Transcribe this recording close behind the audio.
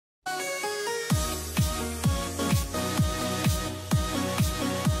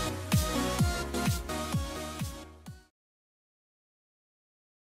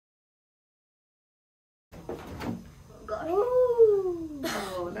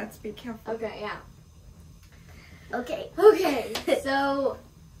let's be careful. Okay, yeah. Okay. Okay, so,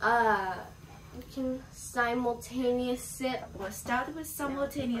 we can simultaneous sip. We'll start with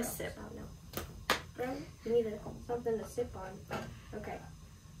simultaneous sip. Oh, no. Bro, you need something to sip on. Okay.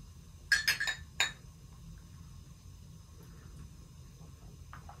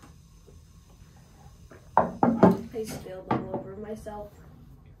 I spilled all over myself.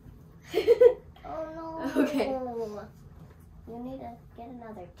 Oh no. Okay. You need to get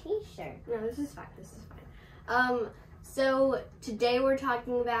another t-shirt. No, this is fine. This is fine. So today we're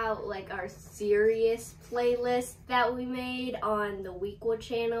talking about like our serious playlist that we made on the Weekwood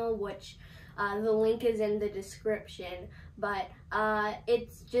channel, which the link is in the description. But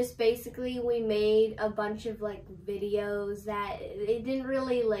it's just basically we made a bunch of like videos that it didn't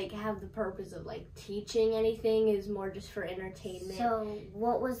really like have the purpose of like teaching anything. It was more just for entertainment. So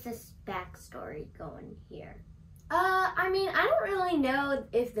what was this backstory going here? I mean, I don't really know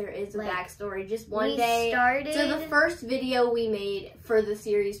if there is a Like, backstory. Just one we day. started- So the first video we made for the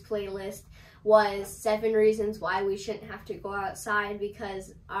series playlist was 7 reasons why we shouldn't have to go outside,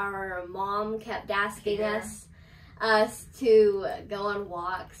 because our mom kept asking us to go on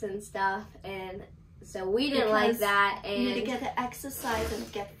walks and stuff, and so we didn't like that. And you need to get the exercise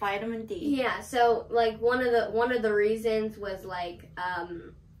and get vitamin D. yeah, so like one of the reasons was like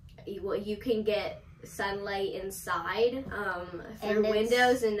you can get sunlight inside through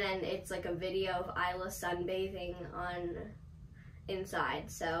windows, and then it's like a video of Isla sunbathing on inside.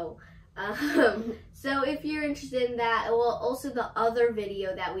 So so if you're interested in that, well, also the other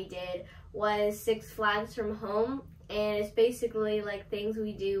video that we did was 6 Flags from home, and it's basically like things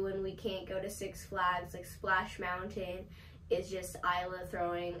we do when we can't go to 6 Flags, like Splash Mountain is just Isla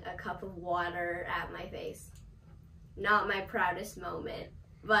throwing a cup of water at my face. Not my proudest moment,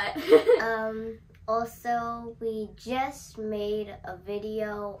 but Also, we just made a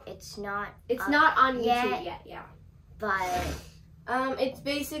video. It's not on YouTube yet, yeah. but It's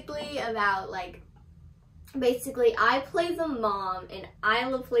basically about like, basically I play the mom and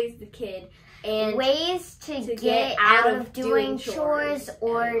Isla plays the kid, and ways to get out of doing chores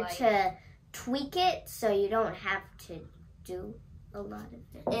or and, like, to tweak it so you don't have to do a lot of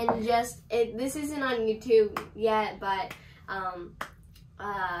it. and just this isn't on YouTube yet, but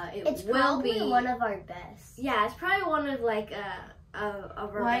It's will probably be one of our best. Yeah, it's probably one of like of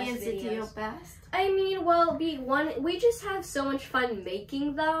our Why best is it videos. your best? I mean, well, we just have so much fun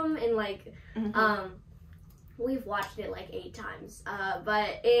making them, and like we've watched it like 8 times,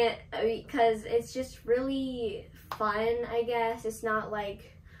 but because it's just really fun, I guess. It's not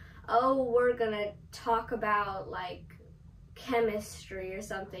like, oh, we're gonna talk about like chemistry or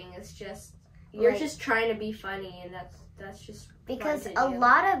something. It's just you're just trying to be funny, and that's just because fun to a do.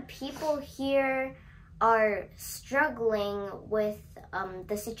 lot of people here are struggling with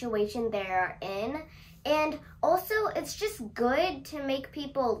the situation they're in, and also it's just good to make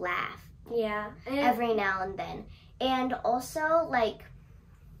people laugh. Yeah, Every now and then. And also, like,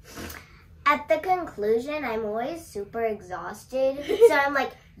 at the conclusion, I'm always super exhausted. So I'm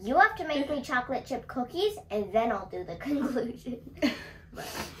like, you have to make me chocolate chip cookies, and then I'll do the conclusion.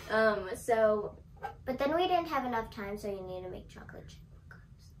 But then we didn't have enough time, so you need to make chocolate chip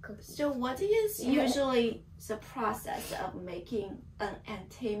cookies. So what is usually the process of making an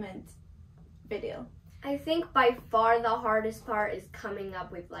entertainment video? I think by far the hardest part is coming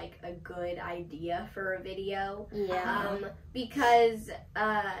up with like a good idea for a video. Yeah. Because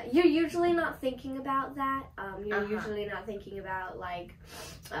you're usually not thinking about that. You're usually not thinking about like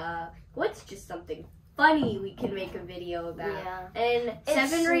what's just something funny we can make a video about. Yeah. And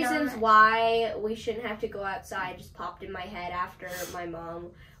 7 reasons why we shouldn't have to go outside just popped in my head after my mom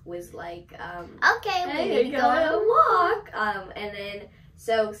was like, okay, we hey, need to go on a walk. And then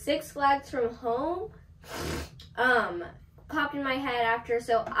so 6 Flags from home popped in my head after.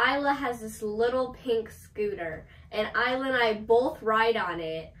 So Isla has this little pink scooter, and Isla and I both ride on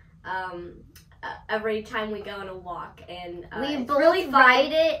it every time we go on a walk, and we it's both really fun.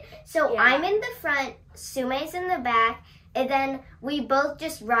 ride it. So Yeah. I'm in the front, Sume's in the back, and then we both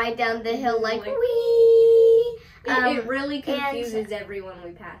just ride down the hill like wee. It really confuses everyone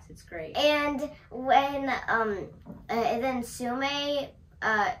we pass. It's great. And when and then Sume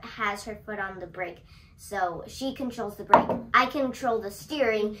has her foot on the brake, so she controls the brake. I control the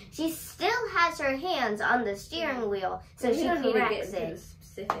steering. She still has her hands on the steering wheel, so she don't need to get corrects into it. the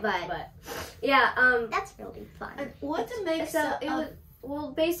specifics, But yeah, that's really fun. What makes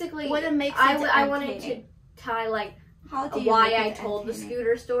basically what makes I wanted to tie like How do you why make I it told the entertaining?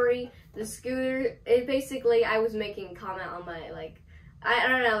 scooter story. The scooter, it basically, I was making a comment on my like I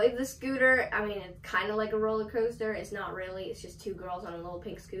don't know. It's the scooter. I mean, it's kind of like a roller coaster. It's not really. It's just two girls on a little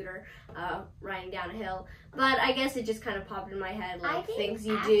pink scooter riding down a hill. But I guess it just kind of popped in my head, like things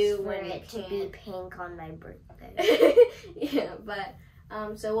you do when it can't. To be pink on my birthday. Yeah, but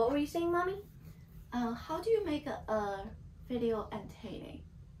so what were you saying, Mommy? How do you make a video entertaining?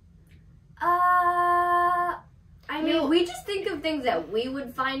 I mean, we just think of things that we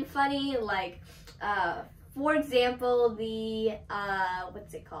would find funny, like, for example, the,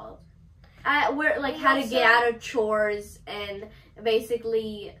 what's it called? Where, like, how to get out of chores, and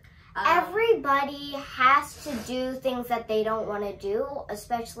basically... everybody has to do things that they don't want to do,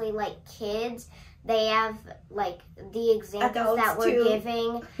 especially, like, kids. They have, like, the examples that we're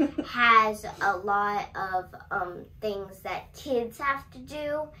giving has a lot of things that kids have to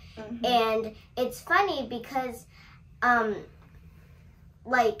do. Mm-hmm. And it's funny because,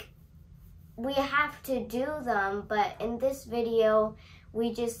 like, we have to do them, but in this video,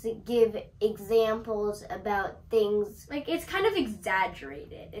 we just give examples about things. Like, it's kind of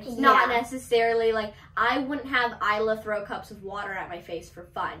exaggerated. It's not necessarily like, I wouldn't have Isla throw cups of water at my face for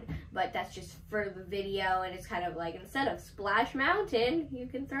fun, but that's just for the video, and it's kind of like, instead of Splash Mountain, you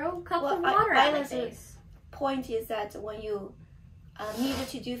can throw cups of water at my face. Point is that when you need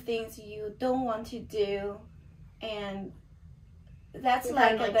to do things you don't want to do, and that's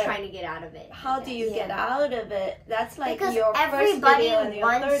like trying to get out of it. How do you get out of it? That's like because your first video and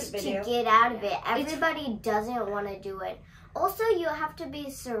your third video. Wants to get out of it. Everybody doesn't want to do it. Also, you have to be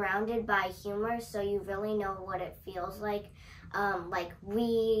surrounded by humor so you really know what it feels like. Like,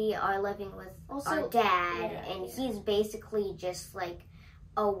 we are living with our dad, and he's basically just like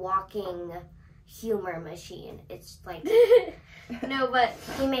a walking humor machine. It's like... No, but...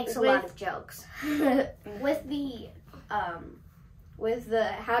 He makes a lot of jokes. With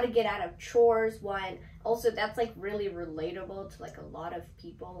the how to get out of chores one, also that's like really relatable to like a lot of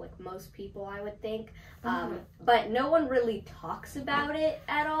people, like most people I would think. But no one really talks about it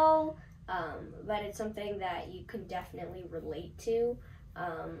at all. But it's something that you can definitely relate to.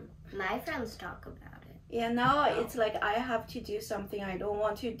 My friends talk about it. Yeah, now it's like I have to do something I don't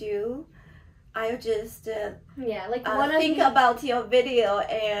want to do. I just think about your video,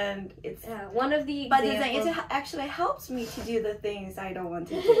 and it's one of the examples. But it actually helps me to do the things I don't want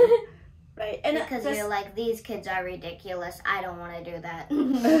to do, right? And because you're like, these kids are ridiculous. I don't want to do that.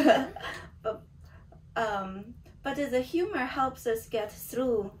 But the humor helps us get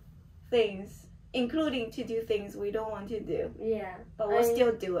through things, including to do things we don't want to do. Yeah, but we'll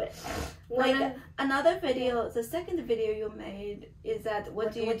still do it. Like another video, the second video you made is that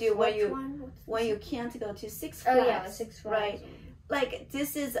what do you do when you can't go to Six Flags? Oh yeah, Six Flags. Right. Like,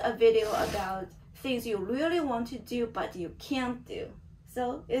 this is a video about things you really want to do but you can't do.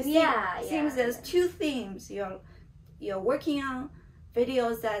 So it seems there's two themes you're working on,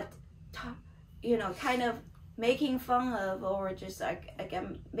 videos that kind of making fun of, or just like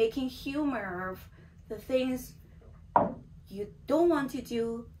again making humor of the things you don't want to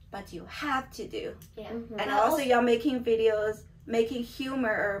do but you have to do. Yeah. Mm-hmm. And also you're making videos making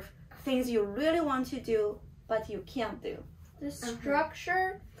humor of things you really want to do but you can't do. The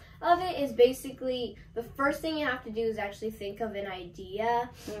structure of it is basically, the first thing you have to do is actually think of an idea,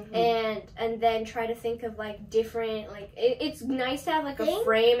 and then try to think of like different, like it's nice to have like a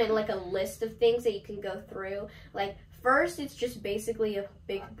frame and like a list of things that you can go through. Like, first, it's just basically a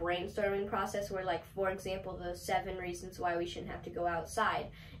big brainstorming process where, like, for example, the 7 reasons why we shouldn't have to go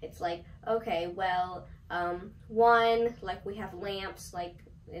outside. It's like, okay, well, 1, like, we have lamps, like,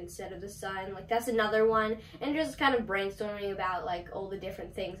 instead of the sun, like, that's another one. And just kind of brainstorming about, like, all the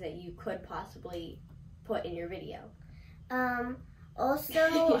different things that you could possibly put in your video. Also,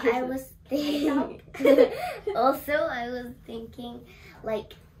 I was thinking,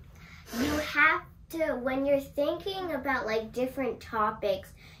 like, you have to, when you're thinking about like different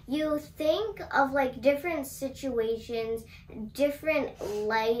topics, you think of like different situations, different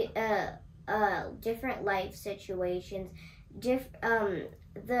life situations,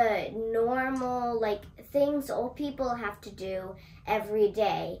 the normal like things all people have to do every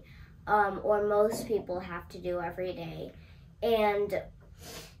day, or most people have to do every day, and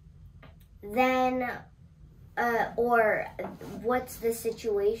then or what's your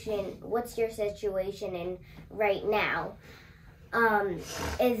situation in right now, and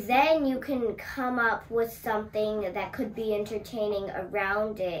then you can come up with something that could be entertaining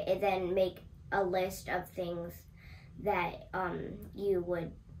around it, and then make a list of things that you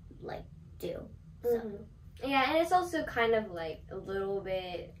would like do. So. Yeah, and it's also kind of like a little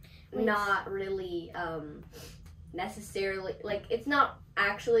bit not really necessarily, like, it's not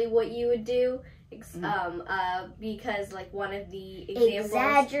actually what you would do, because, like, one of the examples...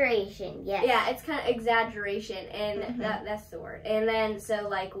 Exaggeration, yes. Yeah, it's kind of exaggeration, and that's the word. And then, so,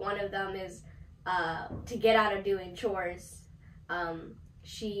 like, one of them is to get out of doing chores,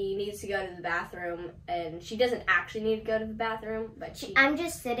 she needs to go to the bathroom, and she doesn't actually need to go to the bathroom, but I'm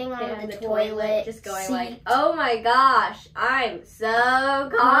just sitting on the toilet, just going like, oh my gosh, I'm so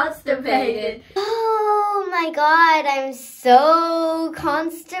constipated. Oh my god, I'm so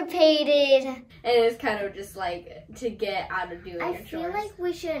constipated. And it's kind of just like to get out of doing your chores. I feel like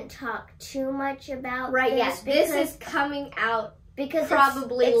we shouldn't talk too much about this. Yes, this is coming out because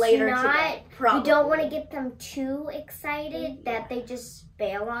probably it's later not, today. Probably. We don't want to get them too excited that they just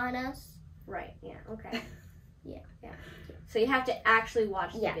bail on us. Right, yeah, okay. Yeah. So you have to actually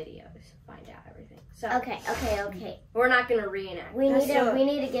watch the videos to find out everything. So Okay. We're not going to reenact. We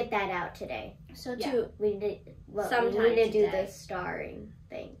need to get that out today. So we need to do the starring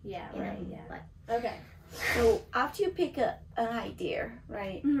thing. Yeah, right, yeah. Okay. So after you pick an idea,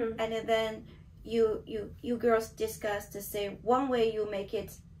 right? And then you girls discuss to say one way you make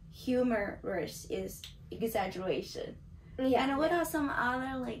it humorous is exaggeration. Yeah. And what are some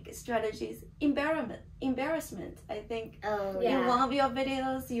other like strategies? Embarrassment. I think in one of your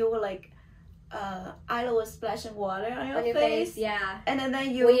videos you were like Isla was splashing water on your face. Yeah. And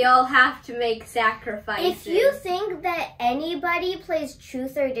then we all have to make sacrifices. If you think that anybody plays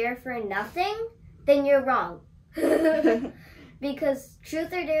truth or dare for nothing, then you're wrong. Because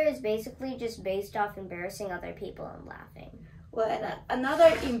truth or dare is basically just based off embarrassing other people and laughing. Well, and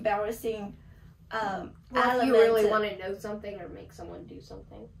another embarrassing if you really want to know something or make someone do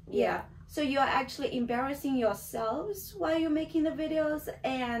something. Yeah. So you're actually embarrassing yourselves while you're making the videos,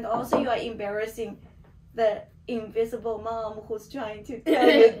 and also you are embarrassing the invisible mom who's trying to tell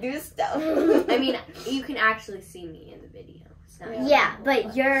you to do stuff. I mean, you can actually see me in the video.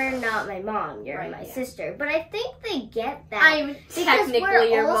 But you're not my mom. You're my sister. But I think they get that. I'm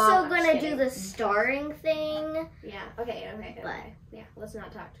technically your mom. We're also going to do the starring thing. Yeah. Okay. But yeah, let's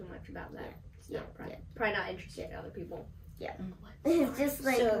not talk too much about that. Probably not interested in other people. Yeah. It's just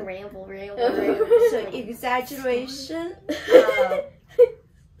like ramble. So exaggeration,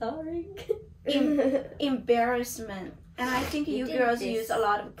 embarrassment, and I think you girls use a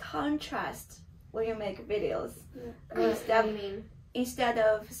lot of contrast when you make videos. Instead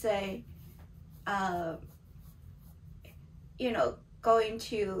of say, going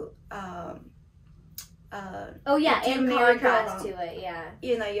to in contrast to it,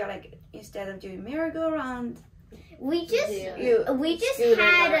 you're like, instead of doing merry-go-round, we just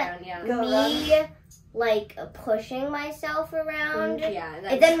had me like pushing myself around,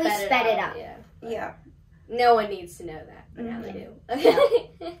 and then we sped it up. Yeah. No one needs to know that, but now they do.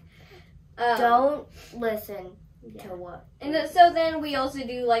 Don't listen to what. And so then we also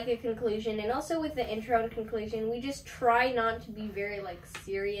do like a conclusion, and also with the intro and conclusion, we just try not to be very like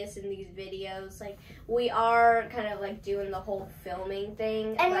serious in these videos. Like we are kind of like doing the whole filming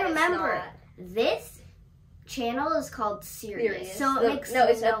thing. And remember, this channel is called Serious. So it makes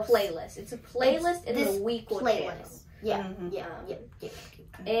it's a playlist. It's a playlist in the weekly playlist. Channel. Yeah.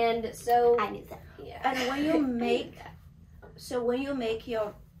 And so I knew that. Yeah. And when you make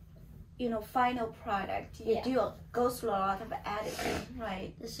your final product, you go through a lot of editing,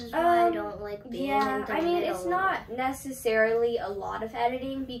 right? This is why I don't like being in the I mean, middle. it's not necessarily a lot of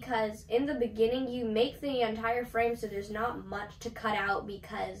editing, because in the beginning you make the entire frame, so there's not much to cut out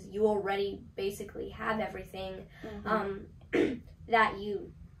because you already basically have everything that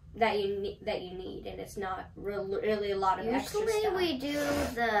you need, and it's not really a lot of extra stuff. Usually we do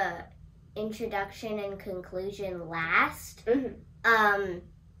the introduction and conclusion last.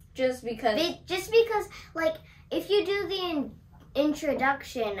 Just because, like, if you do the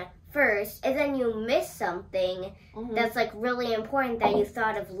introduction first and then you miss something that's like really important that you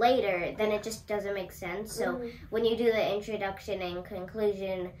thought of later, then it just doesn't make sense. So when you do the introduction and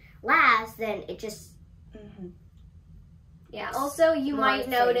conclusion last, then it just also you might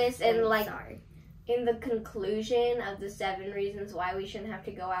notice in the conclusion of the 7 reasons why we shouldn't have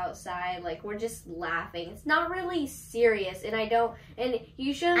to go outside, like, we're just laughing. It's not really serious, and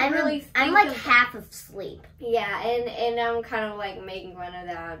you shouldn't really think I'm like half asleep. Yeah, and I'm kind of like making fun of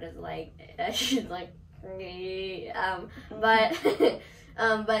that. I'm just like, she's like, but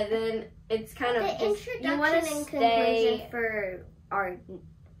then it's kind of the introduction and conclusion for our.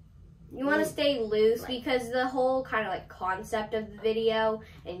 You want to stay loose, because the whole kind of like concept of the video,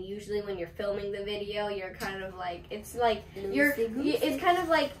 and usually when you're filming the video, you're kind of like, it's like it's kind of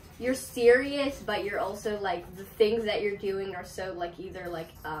like you're serious, but you're also like the things that you're doing are so like either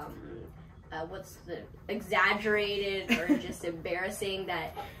like exaggerated or just embarrassing,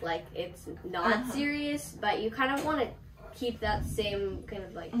 that like it's not serious, but you kind of want to keep that same kind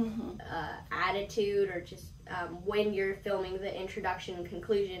of like attitude, or just when you're filming the introduction and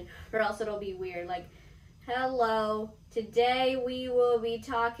conclusion, or else it'll be weird, like, hello, today we will be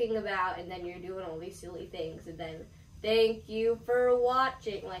talking about, and then you're doing all these silly things, and then thank you for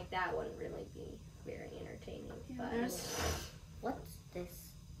watching, like that wouldn't really be very entertaining. But what's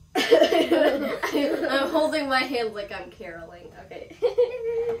this? I'm holding my hands like I'm caroling. Okay.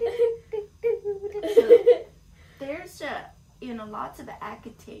 There's lots of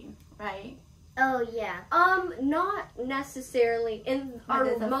acting, right? Oh yeah. Not necessarily. In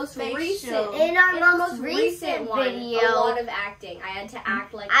our most recent one, video, a lot of acting. I had to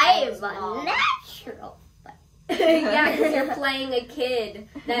act like I am a natural. Yeah, because you're playing a kid.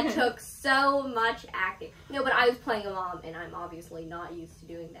 That took so much acting. No, but I was playing a mom, and I'm obviously not used to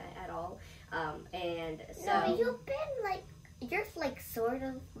doing that at all. And so no, you've been like, you're like sort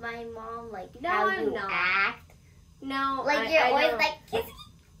of my mom, like no, how I'm you not. act. No, like you're always like.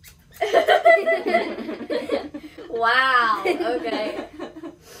 Wow. Okay.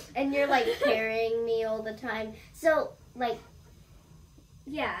 And you're like carrying me all the time. So like,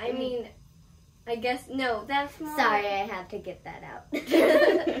 yeah. I mean, I guess no. That's more. Sorry, I had to get that out.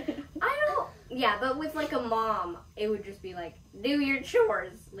 I don't. Yeah, but with like a mom, it would just be like, do your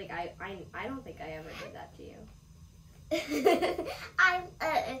chores. Like I don't think I ever did that to you.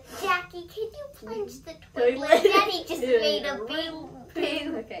 Jackie, can you plunge the toilet? Daddy just made a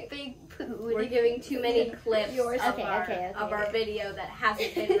big poo. We're giving too many clips of our video that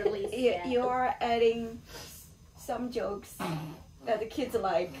hasn't been released yet. You're adding some jokes that the kids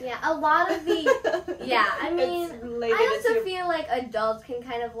like. Yeah, a lot of the. Yeah, I mean, I also feel like adults can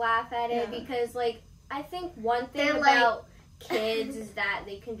kind of laugh at it because, like, I think one thing about kids is that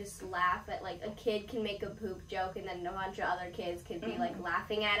they can just laugh at, like, a kid can make a poop joke and then a bunch of other kids can be like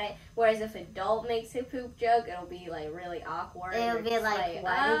laughing at it, whereas if an adult makes a poop joke, it'll be like really awkward. It'll be like,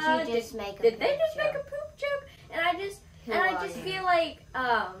 why did you just make a did they just make a poop joke? And I just feel like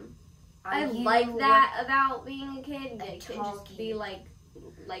I like that about being a kid. They can just be like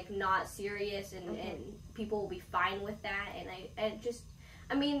not serious, and people will be fine with that. And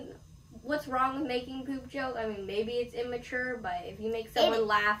I mean, what's wrong with making a poop joke? I mean, maybe it's immature, but if you make someone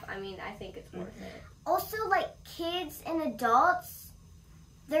laugh, I mean, I think it's worth it. Also, like, kids and adults,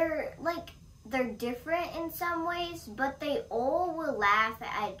 they're different in some ways, but they all will laugh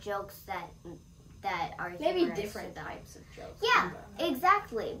at jokes that are maybe humorous. Different types of jokes. Yeah,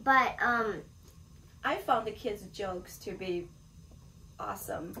 exactly. But I found the kids' jokes to be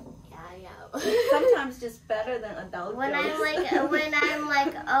awesome. Yeah, I know. Sometimes just better than adult when jokes. I'm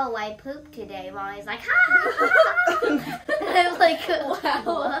like, oh, I pooped today. Mommy's like, ha! I'm like,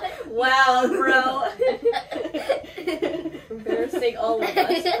 wow, wow, bro. Embarrassing all of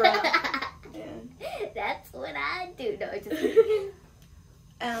us, bro. Yeah. That's what I do. No, it's just.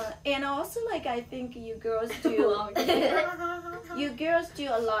 And also, like, I think you girls do a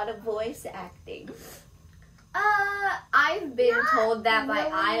lot of voice acting. I've been told that by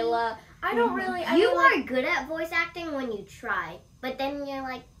Isla. I don't really. You are good at voice acting when you try, but then you're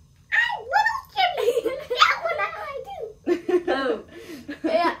like, I'm little Jimmy. That's what I do. Oh.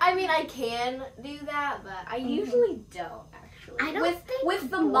 Yeah, I mean, I can do that, but I usually don't. I don't with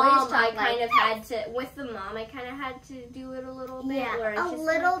the mom, I kind of had to. With the mom, I kind of had to do it a little bit. Yeah, where it's a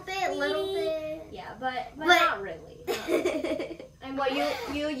little bit. Yeah, but not really. And well,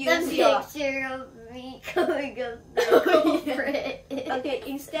 you use the picture of me going up the culprit. Okay,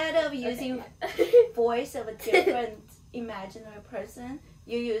 instead of using voice of a different imaginary person,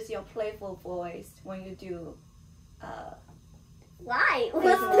 you use your playful voice when you do. Why?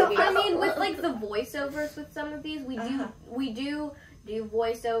 I mean, with like the voiceovers with some of these, we do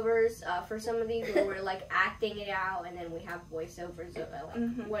voiceovers for some of these where we're like acting it out, and then we have voiceovers of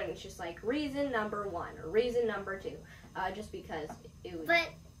it, when it's just like reason number 1 or reason number 2, just because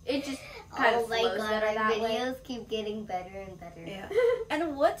it just kind of flows better that way. Our videos keep getting better and better. Yeah,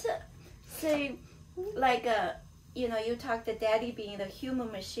 and what say like you know, you talked to Daddy being the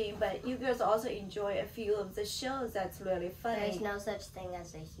human machine, but you girls also enjoy a few of the shows that's really funny. There's no such thing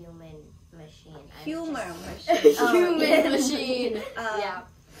as a human machine. Humor machine. Human machine. Yeah.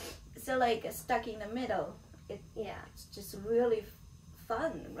 So like Stuck in the Middle. It's just really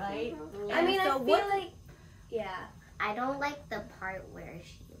fun, right? Mm-hmm. Yeah. I mean, I feel like I don't like the part where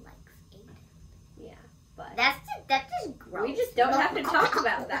she likes Aiden. Yeah. But that's just gross. We just don't have to talk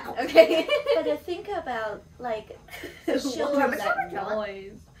about that, okay? But to think about like the shows that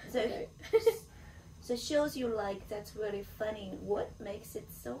noise. So shows you like that's really funny. What makes it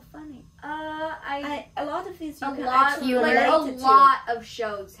so funny? A lot of things you can lot, actually like relate a lot of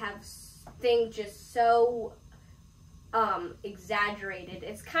shows have things just so exaggerated.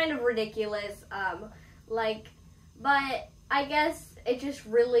 It's kind of ridiculous. But I guess it just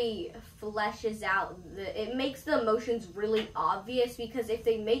really fleshes out. It makes the emotions really obvious, because if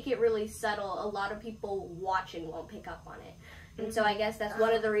they make it really subtle, a lot of people watching won't pick up on it. And so I guess that's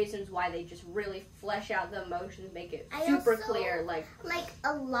one of the reasons why they just really flesh out the emotions, make it super clear. Like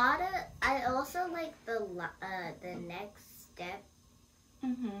a lot of, I also like the next step.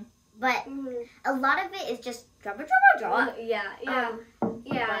 Mm-hmm. But a lot of it is just drama. Yeah.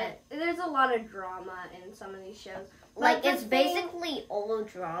 There's a lot of drama in some of these shows. Like, it's basically all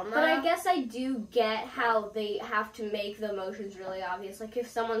drama. But I guess I do get how they have to make the emotions really obvious. Like, if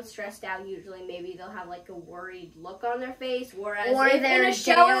someone's stressed out, usually maybe they'll have, like, a worried look on their face. Whereas in a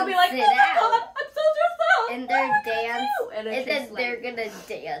show, it'll be like, oh my god, I'm so stressed out. And they're dancing. And then they're gonna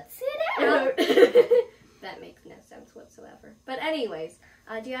dance it out. That makes no sense whatsoever. But anyways,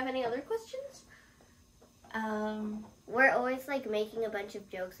 do you have any other questions? We're always, like, making a bunch of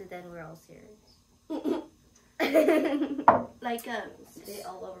jokes, and then we're all serious. Like spit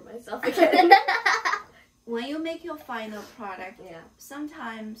all over myself again. When you make your final product,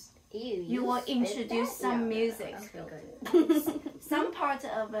 sometimes you will introduce some music. Some part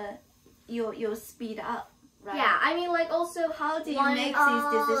of it you'll speed up, right? Yeah, I mean, like, also, how do you make these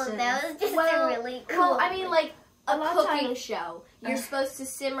decisions? That was just really cool. Well, I mean, like, a cooking show. You're supposed to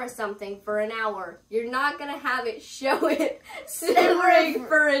simmer something for an hour. You're not going to have it show it simmering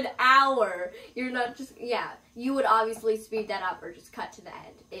for an hour. You're not just, you would obviously speed that up or just cut to the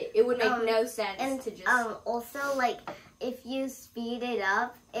end. It would make no sense to just... Also, like, if you speed it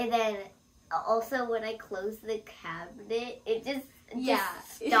up, and then also when I close the cabinet, it just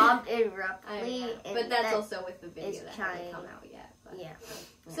stopped abruptly. But that's also with the video that hasn't come out yet. But. Yeah.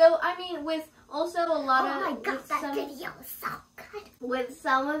 So, I mean, with also a lot of... Oh my god, that video is so good. With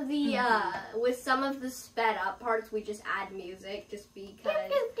some of the sped up parts, we just add music just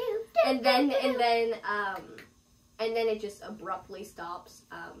because... And then it just abruptly stops.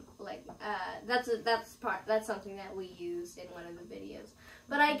 That's something that we used in one of the videos.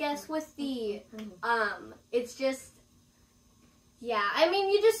 But I guess with the, it's just... Yeah, I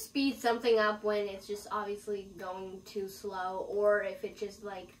mean, you just speed something up when it's just obviously going too slow, or if it just,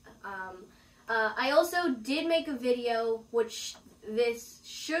 like, I also did make a video, which this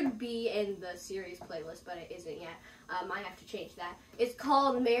should be in the series playlist, but it isn't yet. I have to change that. It's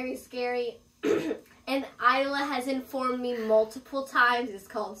called Mary Scary, and Isla has informed me multiple times it's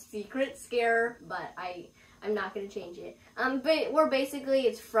called Secret Scare, but I'm not going to change it. But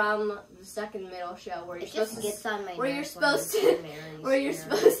it's from the second middle show where you're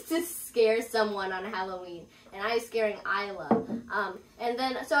supposed to scare someone on Halloween, and I was scaring Isla. And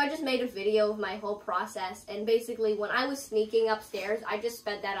then so I just made a video of my whole process, and basically when I was sneaking upstairs, I just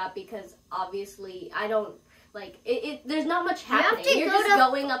sped that up because obviously I don't like it. There's not much happening. You're just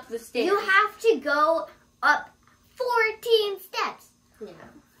going up the stairs. You have to go up 14 steps. Yeah.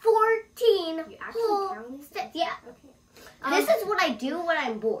 14 whole steps. Yeah. Okay. This is what I do when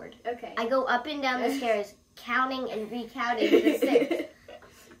I'm bored. Okay. I go up and down the stairs, counting and recounting the steps.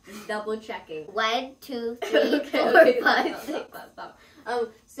 Just double checking. 1, 2, 3, 4, 5, 6.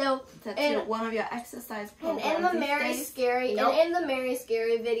 So that's one of your exercise programs. And in the Mary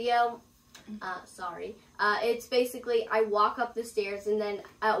Scary, video, it's basically I walk up the stairs, and then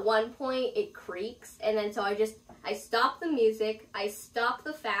at one point it creaks, and then so I stop the music, I stop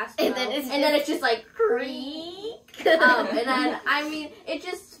the fast mo, and then it's just like creak. And then I mean it's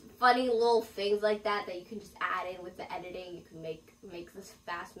just funny little things like that you can just add in with the editing. You can make this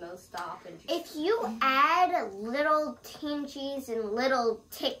fast mo stop. And if you add little teenchies and little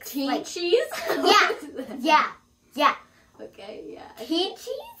ticks, teenchies, yeah. Okay, yeah.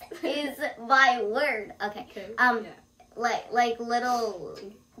 Teenchies is my word. Okay. Like little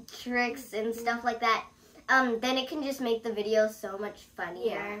tricks and stuff like that. Then it can just make the video so much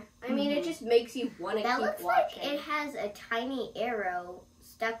funnier. Yeah. I mean, it just makes you want to keep watching. That looks like it has a tiny arrow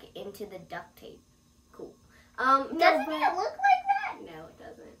stuck into the duct tape. Cool. Doesn't it look like that? No, it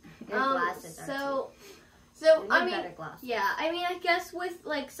doesn't. Your glasses are So I mean, yeah. I mean, I guess with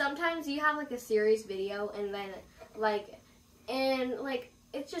like sometimes you have like a serious video, and then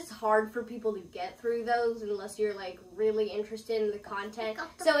it's just hard for people to get through those unless you're like really interested in the content.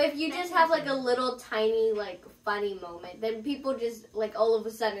 So if you just have like a little tiny like funny moment, then people just like all of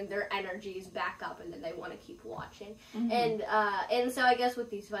a sudden their energy is back up, and then they want to keep watching. And so I guess with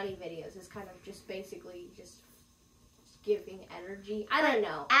these funny videos, it's kind of just basically just giving energy. I don't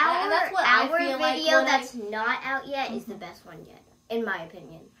know. That's what I feel like. Our video that's not out yet is the best one yet, in my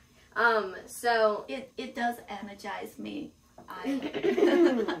opinion. So it does energize me.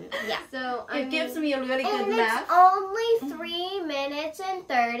 Yeah. So it gives me a really good laugh. It's only 3 minutes and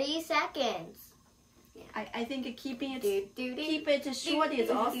 30 seconds. I think keeping it short is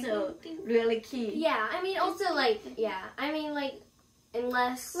also really key. Yeah, I mean, also,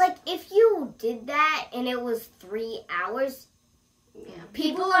 unless... Like, if you did that and it was 3 hours,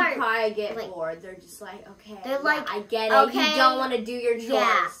 people would probably get bored. They're just like, okay, I get it. Okay, you don't want to do your chores.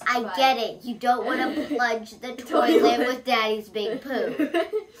 Yeah, I get it. You don't want to plunge the toilet with Daddy's big poo.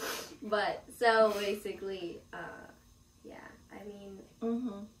 But, so, basically,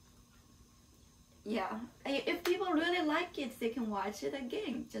 Yeah, if people really like it, they can watch it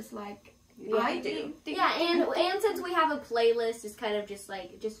again, just like I do. Yeah, and since we have a playlist, it's kind of just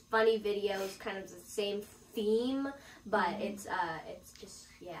funny videos, kind of the same theme, but it's a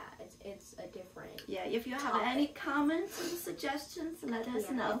different. Yeah, if you have any comments and suggestions, let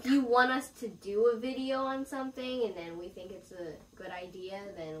us know. If you want us to do a video on something and then we think it's a good idea,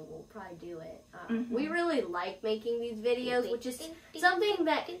 then we'll probably do it. We really like making these videos, which is something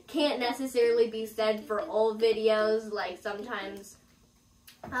that can't necessarily be said for all videos. Like sometimes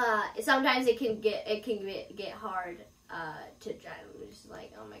it can get hard to just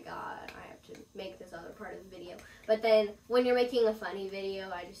like, oh my god, I have to make this other part of the video. But then when you're making a funny video,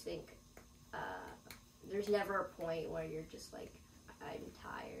 I just think there's never a point where you're just like, I'm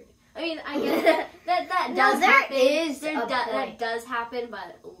tired. I mean, I guess that does happen. That does happen,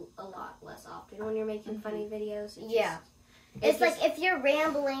 but a lot less often when you're making funny videos. It's like if you're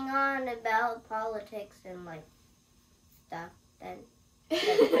rambling on about politics and like stuff, then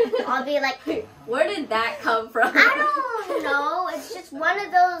I'll be like, where did that come from? I don't know. It's just one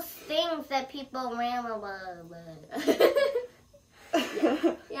of those things that people ramble about.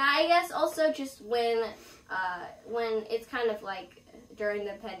 Yeah, I guess also just when it's kind of like during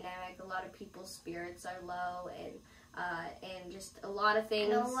the pandemic, a lot of people's spirits are low and just a lot of things.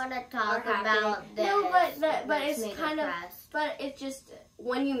 I don't want to talk about this. No, but it's kind of, but it's just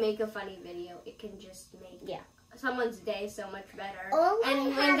when you make a funny video, it can just make someone's day so much better.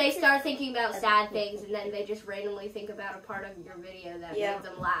 And when they start thinking about sad things and then they just randomly think about a part of your video that made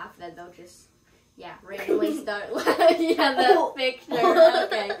them laugh, then they'll just randomly start laughing. The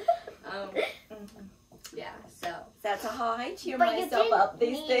picture. Okay. Yeah, so that's how I cheer myself up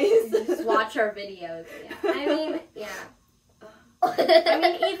these days. Just watch our videos. Yeah. I mean, I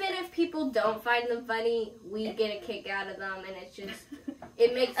mean, even if people don't find them funny, we get a kick out of them, and it's just,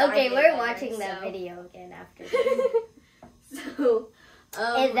 it makes our day we're better, watching that video again after this. So,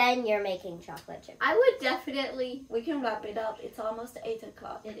 and then you're making chocolate chip. I would definitely... We can wrap it up. It's almost 8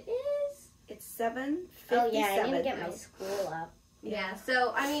 o'clock. It is. It's 7:57. Oh, yeah, I need to get my school up. Yeah,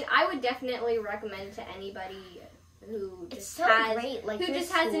 so, I mean, I would definitely recommend to anybody who just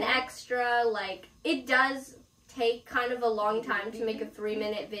has an extra, like, it does take kind of a long time to make a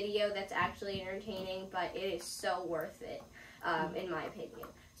 3-minute video that's actually entertaining, but it is so worth it, in my opinion.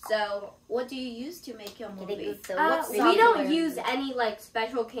 So, what do you use to make your movie? We don't use any like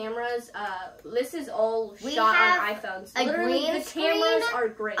special cameras. This is all shot on iPhones. Literally, the cameras are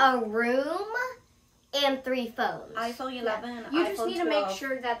great. A room and 3 phones. iPhone 11 and you iPhone 12. just need to make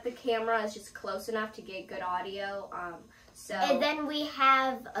sure that the camera is just close enough to get good audio. And then we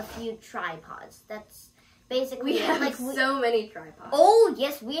have a few tripods. That's basically we have so many tripods. Oh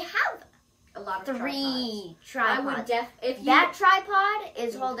yes, we have a lot of 3 tripods. I would that tripod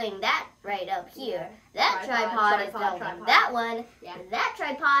is holding that right up here. That tripod is holding that one. Yeah. That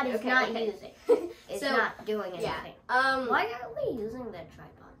tripod is not using. It's not doing anything. Why aren't we using that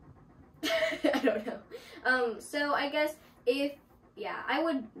tripod? I don't know. So I guess I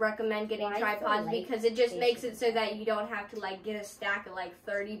would recommend getting tripods because it just makes it so that you don't have to like get a stack of like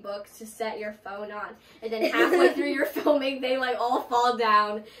 30 books to set your phone on, and then halfway through your filming they like all fall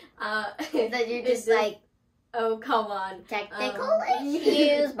down. Then you're just like, oh come on, technical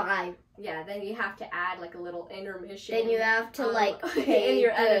issues. Bye. Yeah, then you have to add like a little intermission. Then you have to like pay in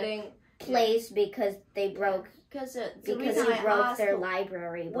your editing place because they broke. Because you broke their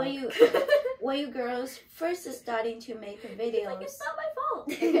library book. When you girls first starting to make videos, like, it's not my fault.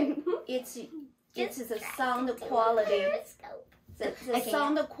 it's the sound quality. The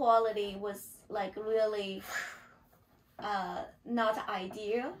sound quality was like really not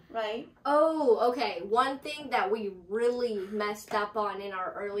ideal, right? Oh, okay. One thing that we really messed up on in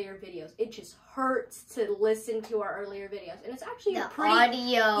our earlier videos, it just hurts to listen to our earlier videos, and it's actually pretty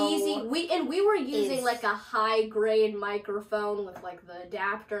easy. We were using like a high grade microphone with like the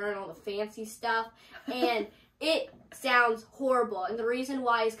adapter and all the fancy stuff, and sounds horrible. And the reason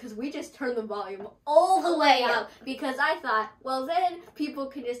why is because we just turned the volume all the way up, because I thought, well, then people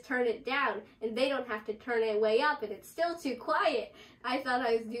can just turn it down and they don't have to turn it way up and it's still too quiet. I thought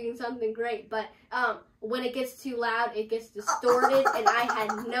I was doing something great, but when it gets too loud, it gets distorted, and I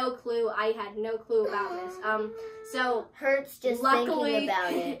had no clue. I had no clue about this. So hurts just thinking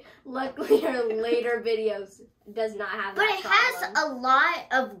about it. Luckily, our later videos does not have that problem. But it has a lot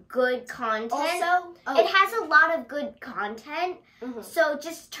of good content. Also, it has a lot of good content. So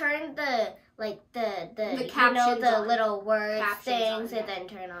just turn the captions, the little words things, and then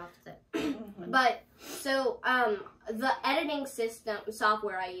turn off the. But so the editing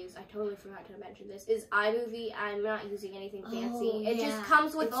software I use, I totally forgot to mention this, is iMovie. I'm not using anything fancy. It just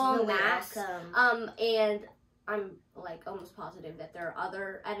comes with all really maps. Awesome. And I'm like almost positive that there are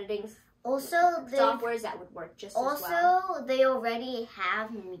other editing softwares that would work just as well. Also, they already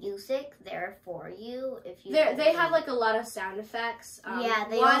have music there for you if you. They have like a lot of sound effects. Yeah,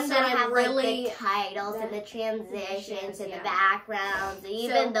 they also have like the titles and the transitions and the backgrounds.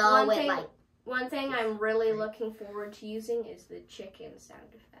 Even though it like. One thing I'm really looking forward to using is the chicken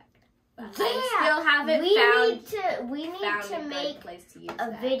sound effect. But I still haven't we need to make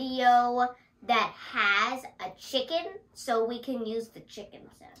a video that has a chicken so we can use the chicken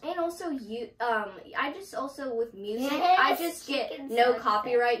sound. And also I just also with music, I just get no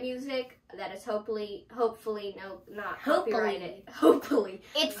copyright music that is hopefully not copyrighted. Hopefully.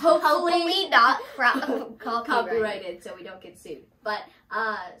 It's hopefully not copyrighted so we don't get sued. But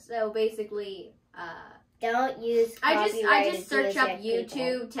so basically don't use I just search up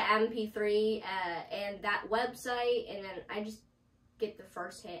YouTube to MP3 and that website, and then I just get the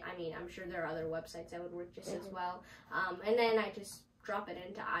first hit. I mean, I'm sure there are other websites that would work just as well. And then I just drop it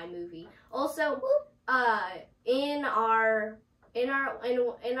into iMovie. Also, in our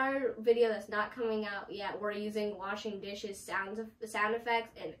video that's not coming out yet, we're using washing dishes sound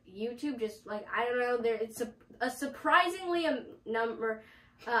effects, and YouTube just like, I don't know, it's a surprisingly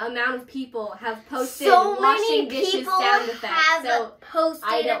amount of people have posted washing dishes sound effects. So posted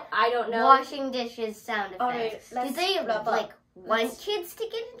I don't know washing dishes sound effects. Right, do they like want kids to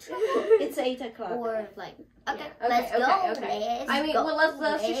get in trouble? It's 8 o'clock. Or like, let's go. I mean,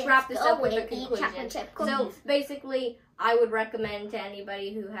 let's just wrap this up with a conclusion. So basically, I would recommend to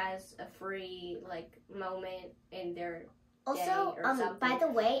anybody who has a free moment in their also, by the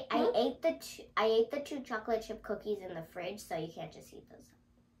way, I ate the 2 chocolate chip cookies in the fridge, so you can't just eat those.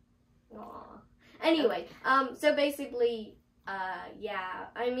 Aww. Anyway, so basically, yeah,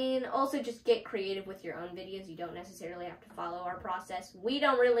 I mean, also just get creative with your own videos. You don't necessarily have to follow our process. We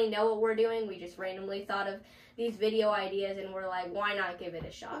don't really know what we're doing. We just randomly thought of these video ideas, and we're like, why not give it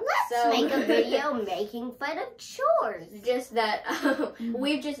a shot? Let's make a video making fun of chores. Just that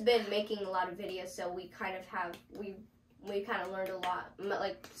we've just been making a lot of videos, so we kind of have, we kind of learned a lot,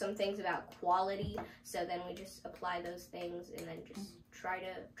 like some things about quality, so then we just apply those things and then just try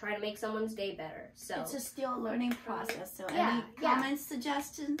to make someone's day better. So it's a still learning process, so any comments,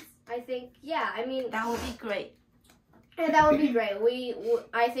 suggestions? I think, I mean, that would be great. And that would be great.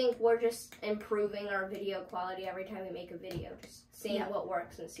 I think we're just improving our video quality every time we make a video, just seeing what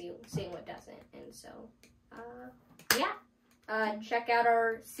works and seeing what doesn't. And so, check out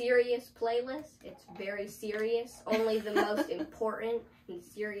our serious playlist. It's very serious, only the most important and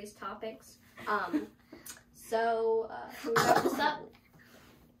serious topics. So, can we wrap this up?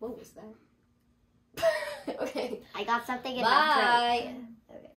 What was that? Okay. I got something in my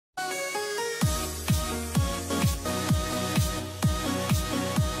throat. Okay.